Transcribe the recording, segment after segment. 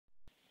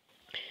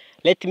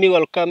Let me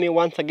welcome you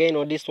once again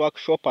on this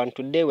workshop, and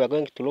today we are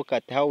going to look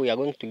at how we are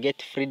going to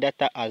get free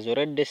data as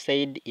already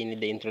said in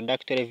the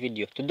introductory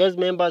video. To those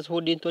members who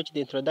didn't watch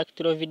the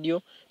introductory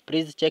video,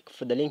 please check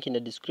for the link in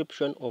the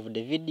description of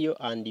the video,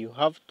 and you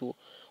have to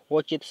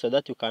watch it so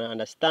that you can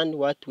understand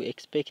what we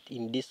expect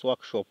in this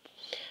workshop.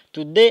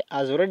 Today,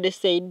 as already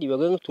said, we are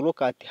going to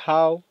look at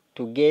how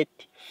to get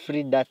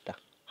free data.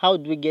 How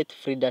do we get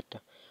free data?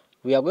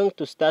 We are going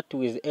to start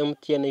with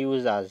MTN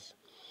users.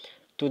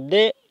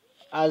 Today,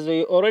 as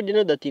we already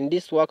know that in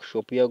this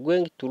workshop, we are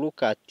going to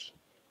look at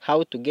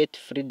how to get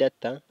free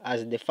data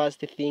as the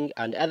first thing,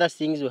 and other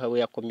things we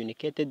are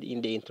communicated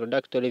in the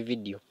introductory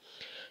video.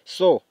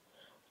 So,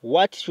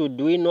 what should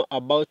we know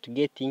about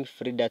getting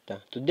free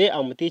data? Today,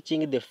 I'm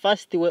teaching the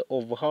first way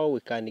of how we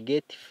can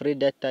get free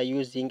data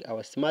using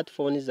our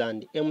smartphones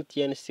and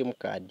MTN SIM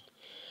card.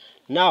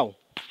 Now,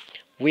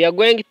 we are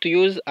going to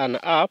use an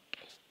app,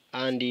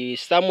 and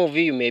some of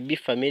you may be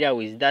familiar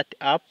with that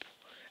app.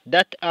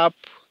 That app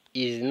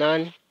is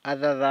none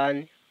other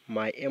than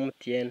my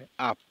MTN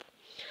app.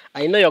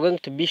 I know you're going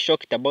to be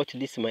shocked about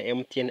this my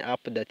MTN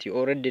app, that you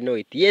already know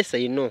it. Yes,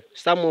 I know.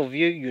 Some of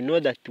you, you know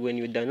that when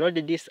you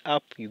download this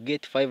app, you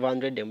get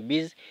 500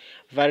 MBs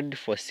valid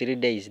for 3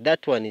 days.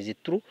 That one is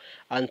true.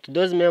 And to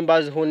those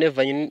members who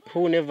never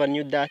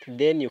knew that,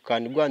 then you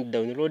can go and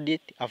download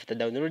it. After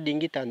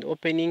downloading it and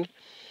opening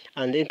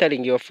and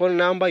entering your phone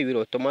number, you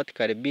will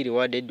automatically be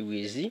rewarded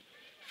with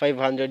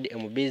 500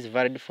 MBs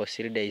valid for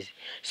 3 days.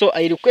 So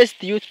I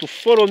request you to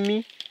follow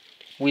me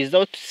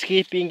without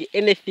skipping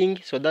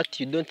anything so that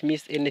you don't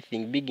miss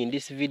anything big in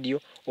this video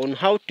on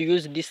how to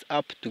use this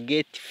app to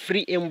get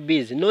free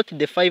MBs, not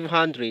the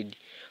 500.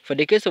 For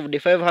the case of the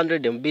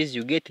 500 MBs,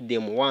 you get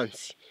them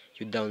once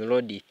you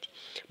download it.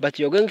 But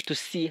you're going to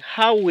see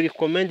how we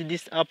recommend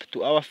this app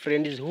to our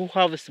friends who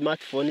have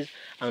smartphones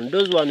and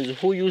those ones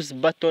who use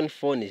button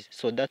phones,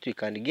 so that we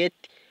can get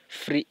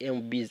free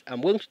MBs.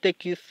 I'm going to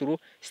take you through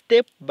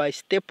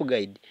step-by-step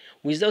guide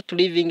without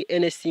leaving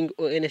anything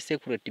or any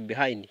secret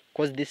behind,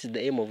 because this is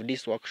the aim of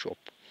this workshop,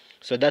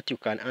 so that you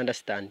can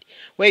understand.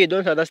 Where you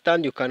don't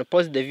understand, you can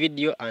pause the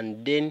video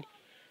and then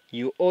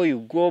you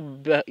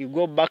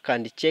go back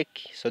and check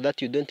so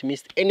that you don't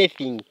miss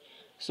anything.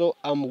 So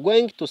I'm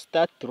going to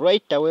start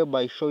right away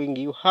by showing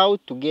you how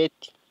to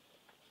get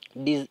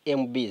these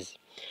MBs.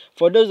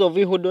 For those of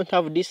you who don't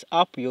have this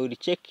app, you will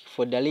check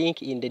for the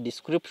link in the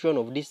description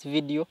of this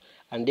video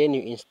and then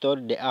you install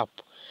the app.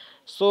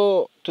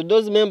 So to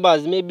those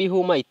members maybe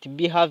who might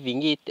be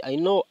having it, I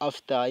know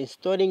after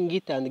installing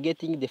it and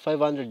getting the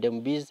 500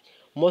 MBs,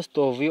 most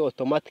of you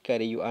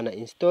automatically you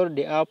uninstall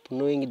the app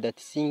knowing that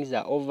things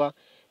are over.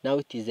 Now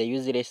it is a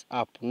useless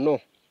app. No,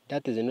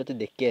 that is not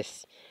the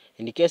case.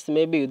 In the case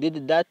maybe you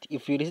did that,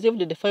 if you received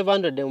the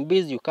 500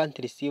 MBs, you can't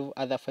receive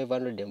other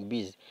 500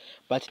 MBs.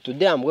 But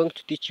today I'm going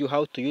to teach you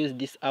how to use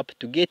this app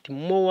to get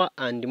more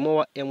and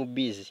more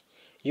MBs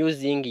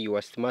using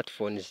your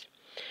smartphones.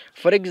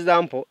 For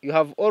example, you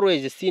have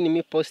always seen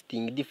me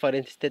posting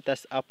different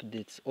status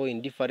updates or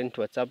in different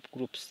WhatsApp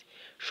groups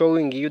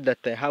showing you that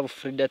I have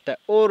free data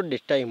all the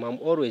time. I'm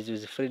always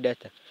with free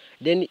data.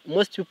 Then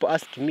most people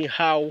ask me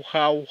how,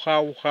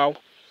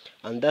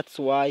 and that's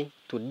why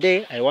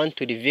today I want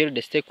to reveal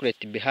the secret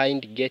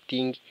behind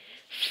getting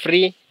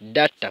free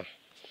data.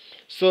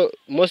 So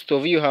most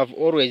of you have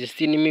always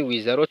seen me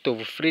with a lot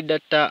of free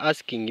data,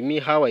 asking me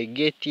how I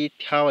get it,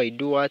 how I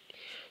do what.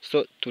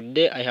 So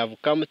today I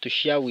have come to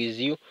share with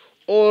you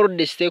all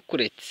the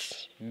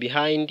secrets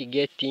behind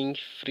getting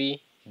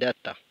free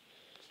data.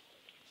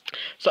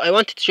 So I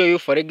want to show you,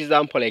 for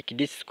example, like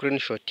this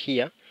screenshot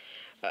here.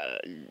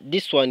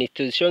 This one, it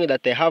is showing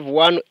that I have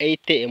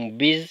 180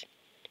 MBs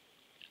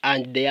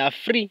and they are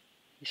free.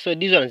 So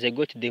these ones, I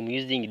got them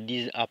using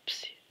these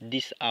apps,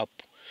 this app.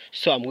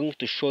 So I'm going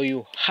to show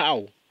you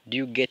how do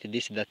you get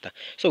this data.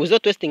 So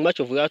without wasting much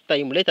of your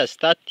time, let us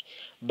start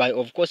by,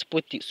 of course,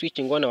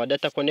 switching on our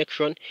data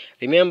connection.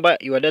 Remember,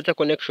 your data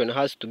connection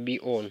has to be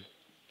on.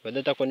 Your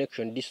data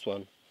connection, this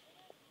one,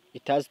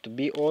 it has to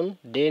be on.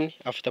 Then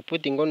after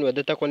putting on your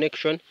data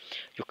connection,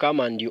 you come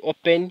and you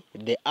open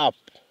the app.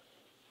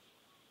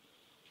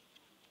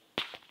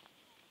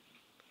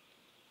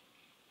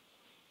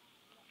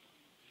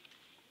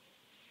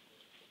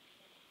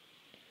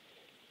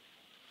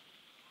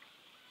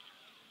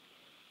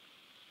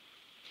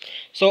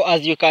 So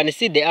as you can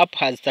see, the app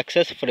has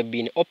successfully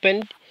been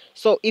opened.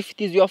 So if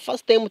it is your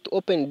first time to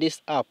open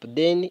this app,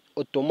 then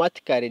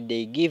automatically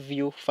they give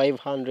you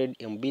 500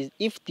 MBs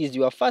if it is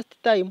your first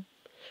time.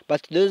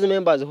 But those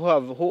members who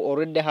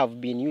already have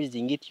been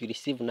using it, you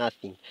receive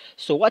nothing.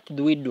 So what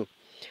do?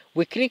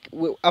 We click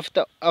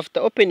after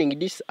opening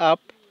this app.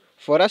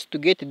 For us to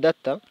get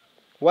data,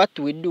 what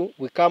we do,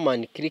 we come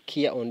and click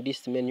here on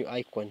this menu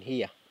icon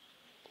here.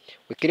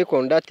 We click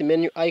on that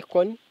menu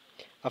icon.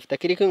 After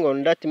clicking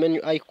on that menu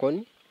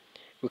icon,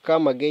 we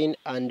come again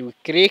and we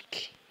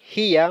click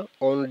here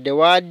on the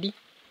word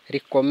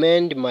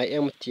recommend my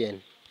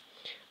MTN.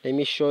 Let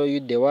me show you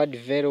the word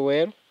very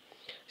well.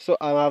 So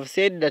I have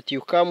said that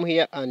you come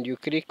here and you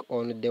click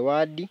on the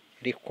word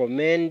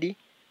recommend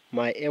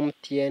my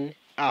MTN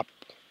app.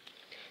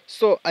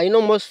 So I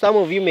know some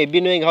of you may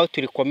be knowing how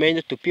to recommend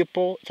it to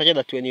people, such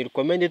that when you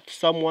recommend it to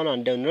someone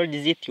and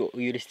downloads it,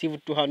 you receive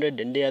 200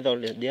 and the other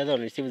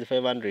one receives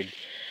 500.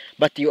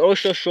 But you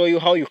also show you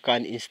how you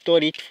can install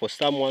it for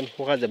someone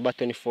who has a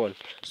button phone.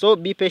 So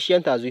be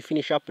patient as we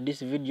finish up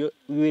this video.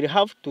 We will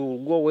have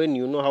to go when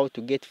you know how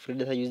to get free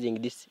data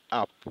using this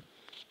app.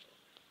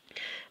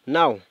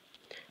 Now,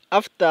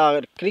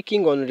 after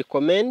clicking on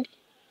recommend,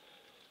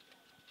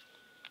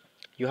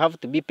 you have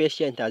to be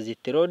patient as it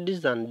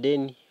loads, and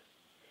then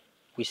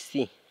we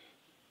see.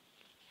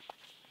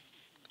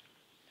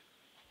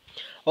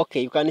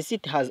 Okay, you can see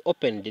it has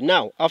opened.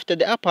 Now, after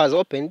the app has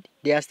opened,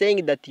 they are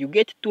saying that you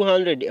get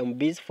 200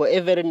 MBs for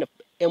every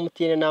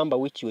MTN number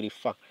which you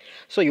refer.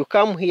 So you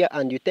come here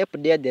and you type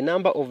there the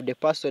number of the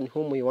person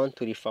whom you want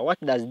to refer. What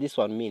does this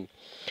one mean?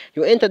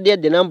 You enter there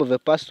the number of a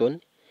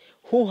person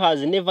who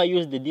has never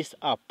used this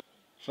app.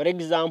 For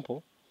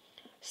example,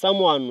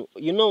 someone,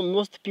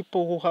 most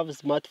people who have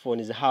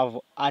smartphones have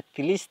at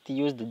least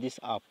used this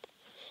app.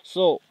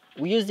 So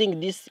using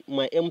this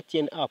my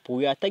MTN app,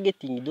 we are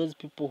targeting those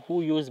people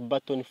who use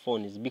button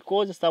phones.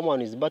 Because someone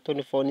with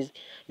button phones,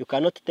 you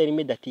cannot tell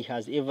me that he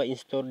has ever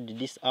installed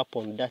this app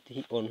on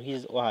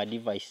his or her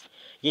device,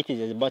 yet it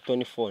is a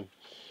button phone.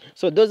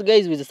 So those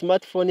guys with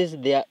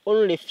smartphones, there are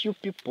only few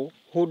people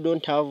who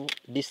don't have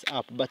this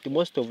app, but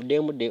most of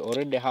them, they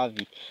already have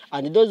it.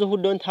 And those who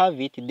don't have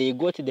it, they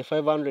got the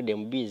 500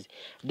 MBs.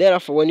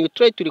 Therefore, when you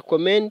try to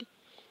recommend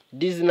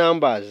these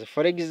numbers,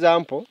 for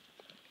example,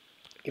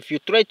 if you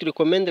try to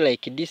recommend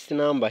like this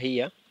number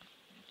here,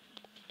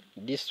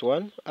 this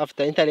one,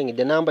 after entering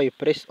the number, you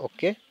press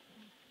OK.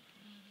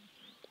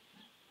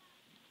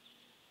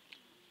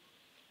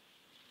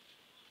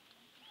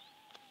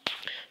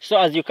 So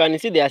as you can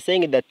see, they are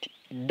saying that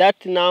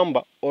that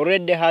number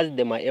already has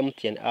the My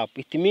MTN app.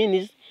 It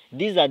means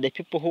these are the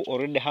people who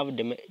already have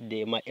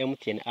the My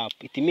MTN app.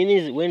 It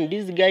means when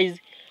these guys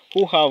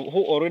who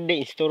already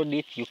installed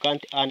it, you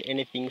can't earn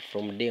anything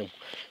from them.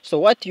 So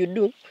what you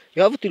do,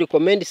 you have to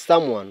recommend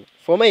someone.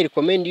 For me, I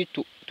recommend you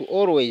to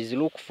always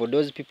look for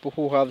those people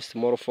who have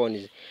small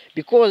phones,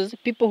 because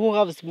people who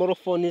have small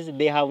phones,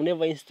 they have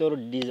never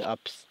installed these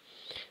apps.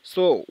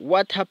 So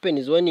what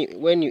happens when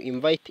you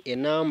invite a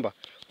number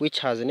which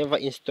has never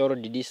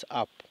installed this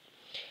app?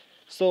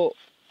 So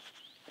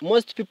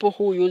most people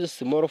who use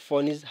small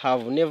phones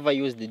have never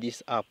used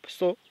this app.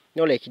 So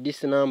like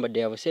this number,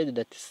 they have said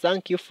that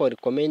thank you for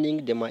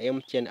recommending the My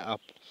MTN app.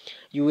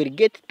 You will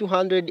get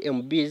 200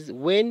 MBs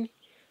when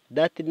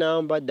that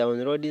number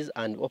downloads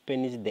and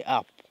opens the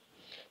app.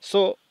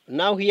 So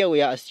now here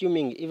we are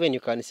assuming, even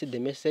you can see the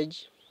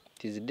message,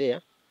 it is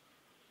there.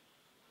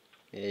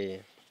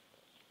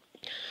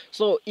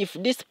 So if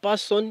this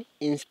person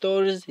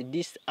installs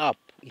this app,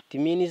 it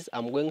means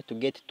I'm going to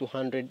get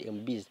 200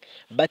 MBs.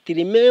 But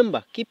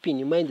remember, keep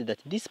in mind that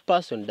this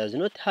person does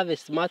not have a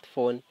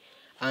smartphone,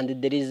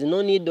 and there is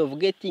no need of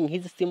getting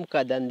his SIM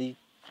card and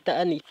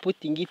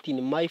putting it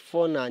in my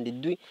phone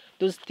and doing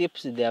those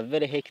steps. They are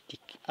very hectic.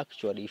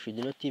 Actually, you should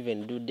not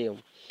even do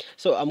them.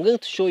 So I'm going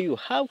to show you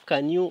how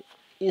can you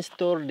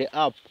install the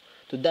app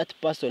to that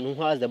person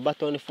who has a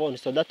button phone,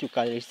 so that you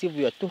can receive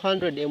your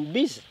 200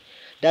 MBs.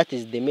 That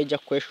is the major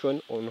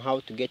question on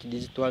how to get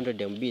these 200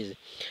 MBs.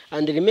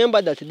 And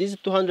remember that these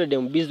 200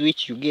 MBs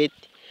which you get,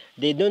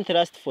 they don't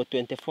last for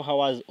 24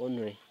 hours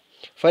only.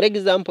 For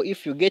example,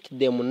 if you get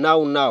them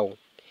now,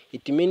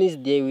 it means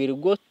they will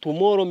go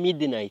tomorrow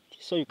midnight.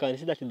 So you can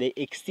see that they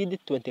exceed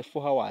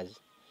 24 hours.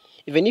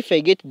 Even if I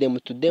get them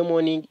today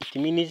morning, it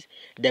means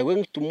they're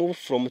going to move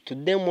from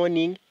today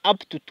morning up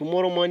to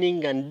tomorrow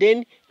morning, and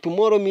then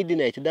tomorrow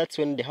midnight, that's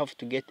when they have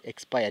to get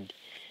expired.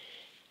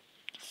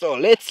 So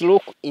let's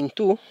look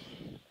into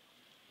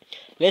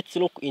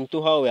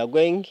how we are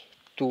going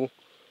to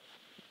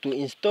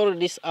install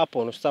this app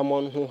on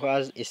someone who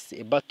has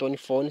a button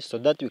phone, so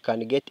that we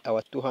can get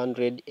our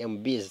 200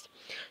 MBs.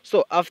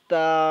 So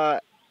after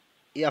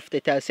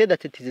it has said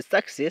that it is a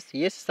success,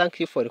 yes,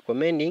 thank you for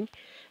recommending,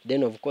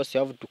 then of course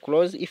you have to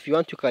close. If you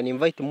want, you can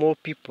invite more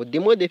people. The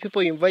more the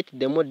people you invite,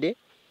 the more the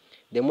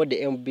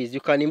MBs.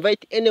 You can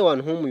invite anyone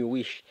whom you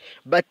wish.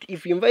 But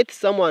if you invite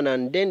someone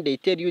and then they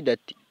tell you that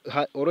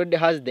already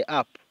has the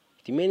app,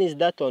 it means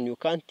that one you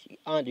can't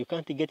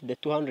get the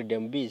 200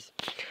 MBs.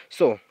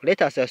 So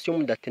let us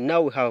assume that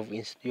now you have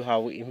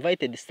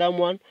invited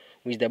someone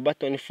with the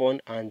button phone,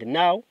 and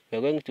now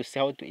we're going to see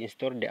how to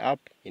install the app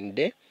in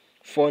the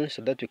phone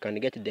so that we can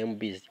get the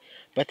MBs.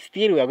 But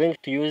still, we are going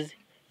to use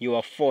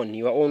your phone.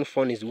 Your own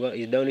phone is the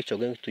one which you're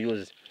going to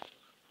use.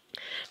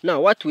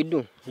 Now what we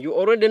do, you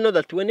already know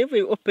that whenever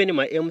you open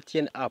my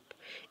MTN app,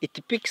 it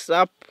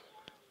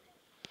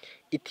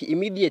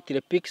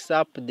immediately picks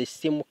up the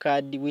SIM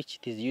card which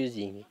it is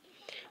using.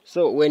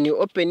 So when you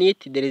open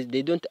it,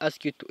 they don't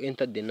ask you to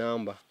enter the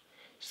number.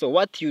 So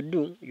what you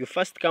do, you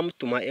first come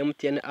to my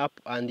MTN app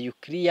and you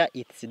clear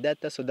its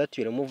data, so that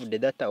you remove the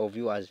data of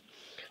yours.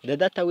 The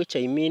data which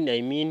I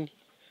mean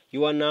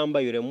your number,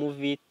 you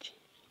remove it,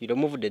 you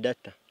remove the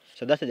data,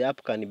 so that the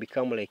app can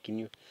become like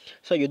new.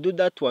 So you do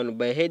that one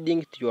by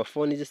heading to your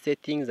phone's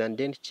settings and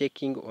then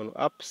checking on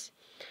apps.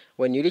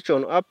 When you reach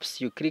on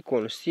apps, you click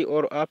on see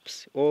all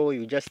apps, or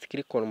you just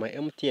click on my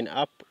MTN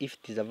app if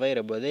it is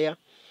available there.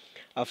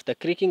 After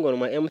clicking on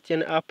my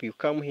MTN app, you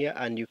come here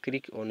and you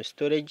click on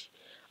storage.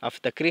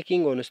 After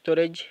clicking on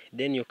storage,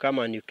 then you come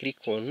and you click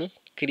on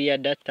clear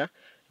data,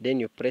 then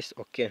you press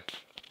OK.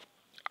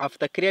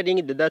 After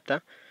clearing the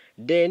data,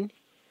 then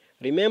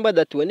remember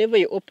that whenever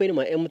you open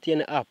my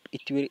MTN app,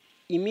 it will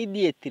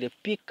immediately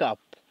pick up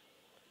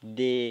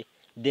the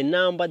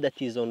number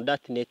that is on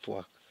that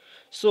network.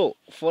 So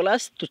for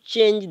us to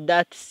change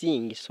that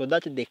thing so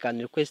that they can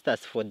request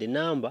us for the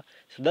number,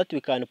 so that we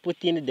can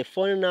put in the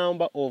phone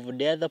number of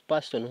the other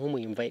person whom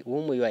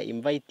we are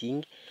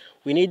inviting,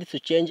 we need to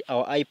change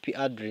our IP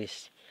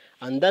address.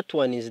 And that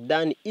one is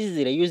done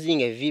easily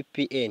using a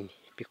VPN,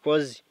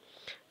 because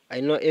I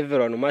know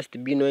everyone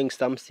must be knowing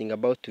something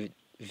about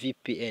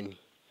VPN.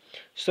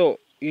 So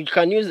you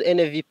can use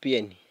any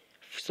VPN.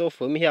 So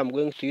for me here, I'm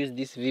going to use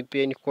this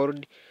VPN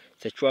called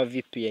Sechua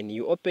VPN.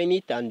 You open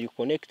it and you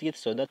connect it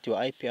so that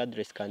your IP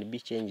address can be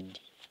changed.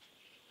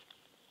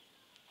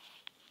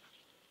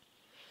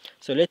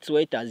 So let's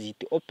wait as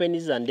it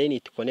opens and then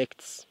it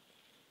connects.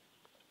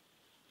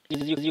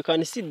 As you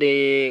can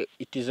see,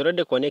 it is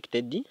already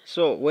connected.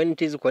 So when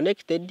it is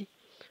connected,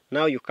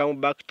 now you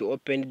come back to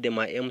open the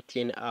My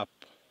MTN app.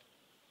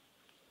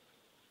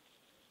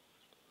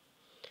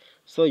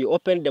 So you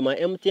open the My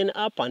MTN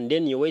app and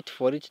then you wait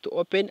for it to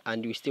open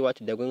and you see what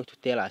they're going to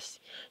tell us.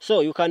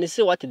 So you can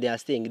see what they are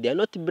saying. They are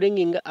not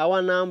bringing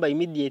our number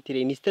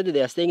immediately. Instead,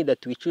 they are saying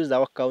that we choose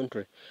our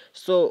country.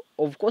 So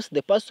of course,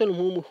 the person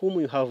whom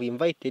you have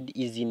invited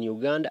is in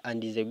Uganda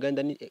and is a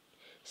Ugandan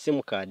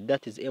SIM card.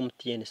 That is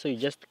MTN. So you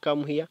just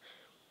come here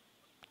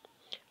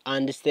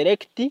and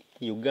select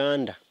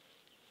Uganda.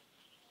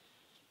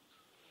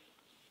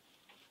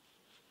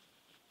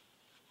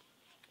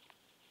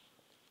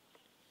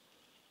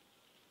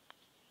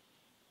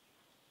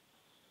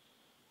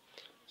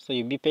 So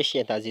you be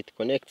patient as it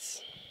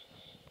connects.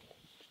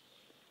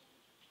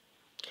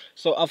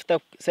 So after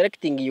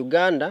selecting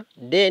Uganda,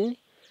 then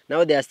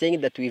now they are saying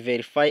that we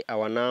verify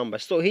our number.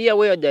 So here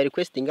where they are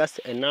requesting us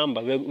a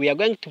number, we are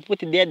going to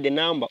put there the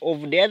number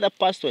of the other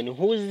person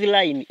whose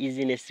line is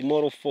in a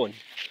small phone.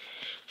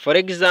 For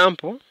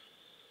example,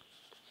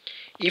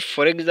 if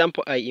for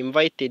example I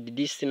invited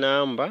this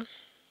number,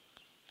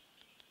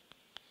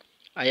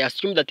 I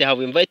assume that I have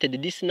invited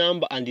this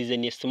number and is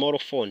in a small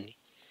phone.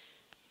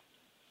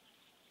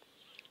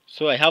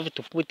 So I have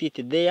to put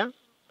it there.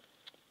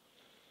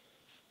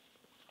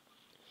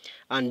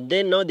 And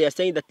then now they are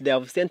saying that they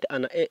have sent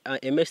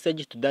a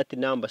message to that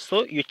number.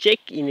 So you check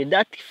in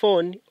that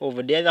phone of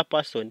the other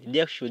person,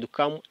 there should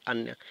come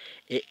a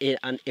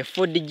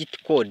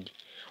 4-digit code,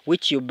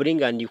 which you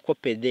bring and you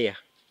copy there,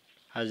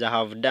 as I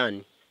have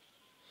done.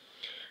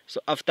 So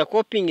after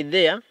copying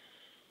there,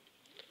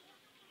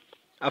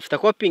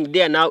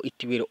 now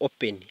it will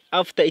open.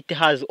 After it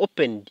has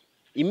opened,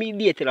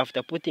 immediately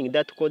after putting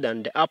that code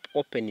and the app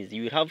opens,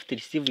 you will have to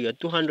receive your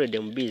 200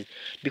 MBs,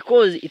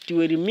 because it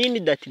will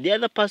mean that the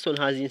other person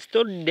has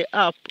installed the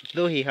app,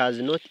 though he has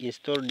not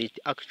installed it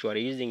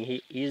actually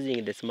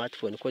using the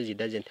smartphone, because he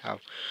doesn't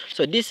have.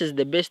 So this is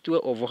the best way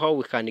of how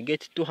we can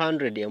get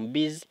 200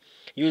 MBs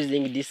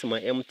using this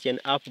My MTN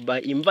app,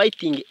 by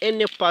inviting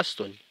any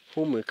person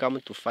whom we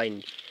come to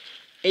find.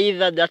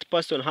 Either that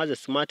person has a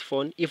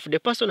smartphone. If the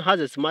person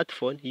has a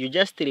smartphone, you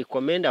just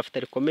recommend. After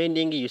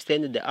recommending, you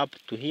send the app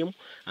to him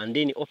and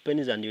then he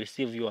opens and you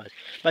receive yours.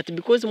 But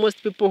because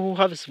most people who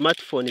have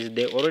smartphones,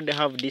 they already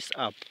have this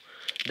app,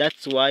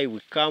 that's why we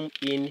come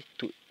in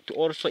to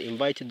also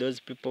invite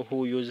those people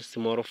who use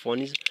small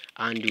phones,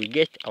 and we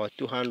get our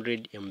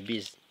 200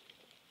 MBs.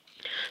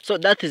 So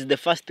that is the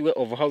first way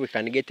of how we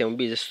can get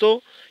MBs.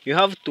 So you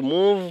have to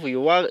move,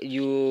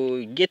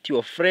 you get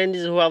your friends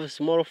who have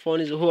small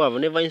phones who have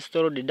never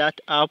installed that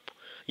app.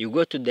 You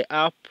go to the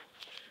app,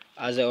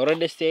 as I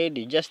already said,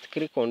 you just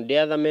click on the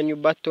other menu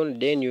button,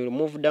 then you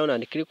move down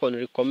and click on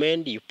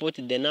recommend. You put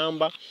the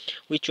number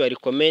which you are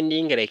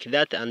recommending like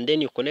that, and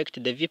then you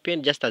connect the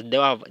VPN just as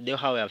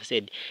how I have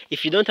said.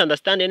 If you don't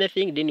understand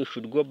anything, then you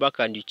should go back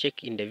and you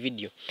check in the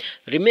video.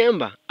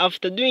 Remember,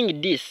 after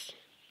doing this,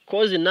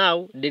 because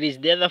now there is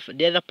the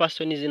other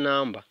person's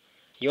number,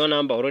 your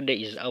number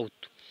already is out.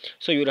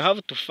 So you'll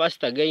have to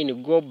first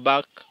again go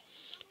back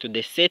to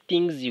the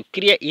settings, you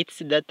clear its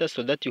data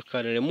so that you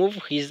can remove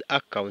his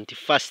account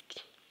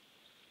first.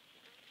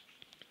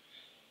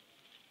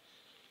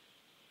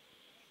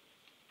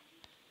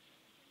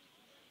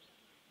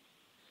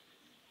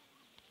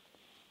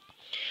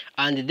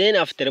 And then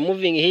after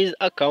removing his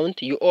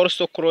account, you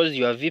also close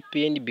your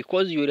VPN,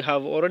 because you will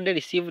have already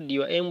received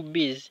your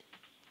MBs.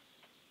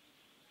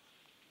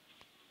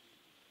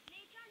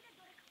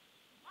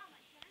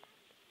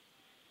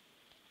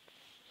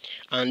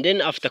 And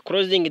then after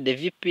closing the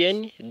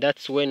VPN,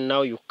 that's when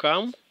now you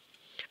come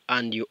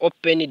and you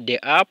open the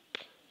app.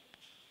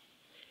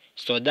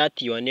 so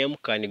that your name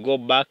can go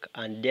back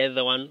and the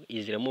other one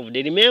is removed.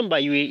 Remember,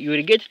 you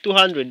will get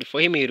 200,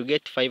 for him he will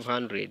get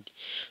 500.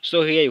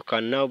 So here you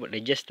can now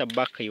register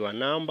back your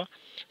number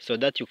so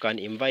that you can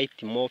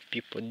invite more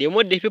people. The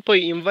more the people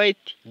you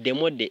invite, the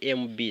more the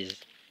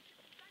MBs.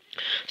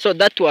 So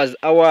that was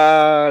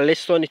our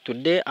lesson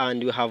today,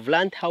 and we have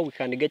learned how we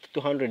can get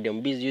 200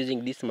 MBs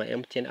using this My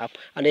MTN app.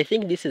 And I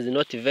think this is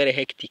not very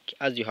hectic,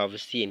 as you have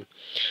seen.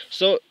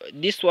 So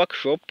this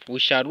workshop, we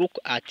shall look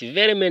at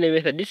very many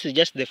methods. This is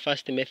just the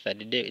first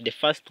method, the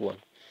first one,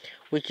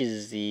 which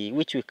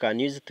we can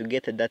use to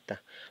get data.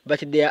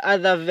 But there are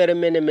other very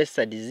many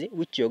methods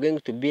which you're going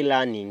to be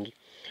learning.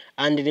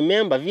 And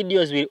remember,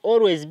 videos will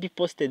always be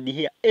posted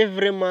here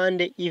every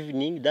Monday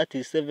evening, that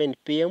is 7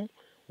 p.m.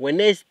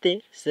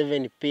 Wednesday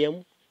 7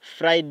 p.m.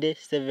 Friday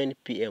 7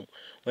 p.m.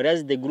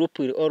 Whereas the group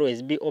will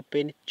always be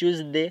open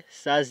Tuesday,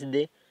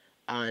 Thursday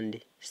and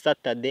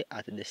Saturday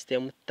at the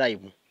same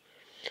time.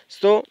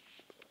 So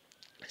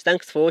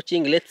thanks for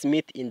watching. Let's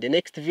meet in the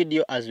next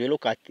video as we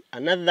look at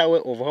another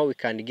way of how we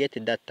can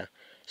get data.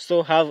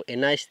 So have a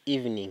nice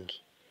evening.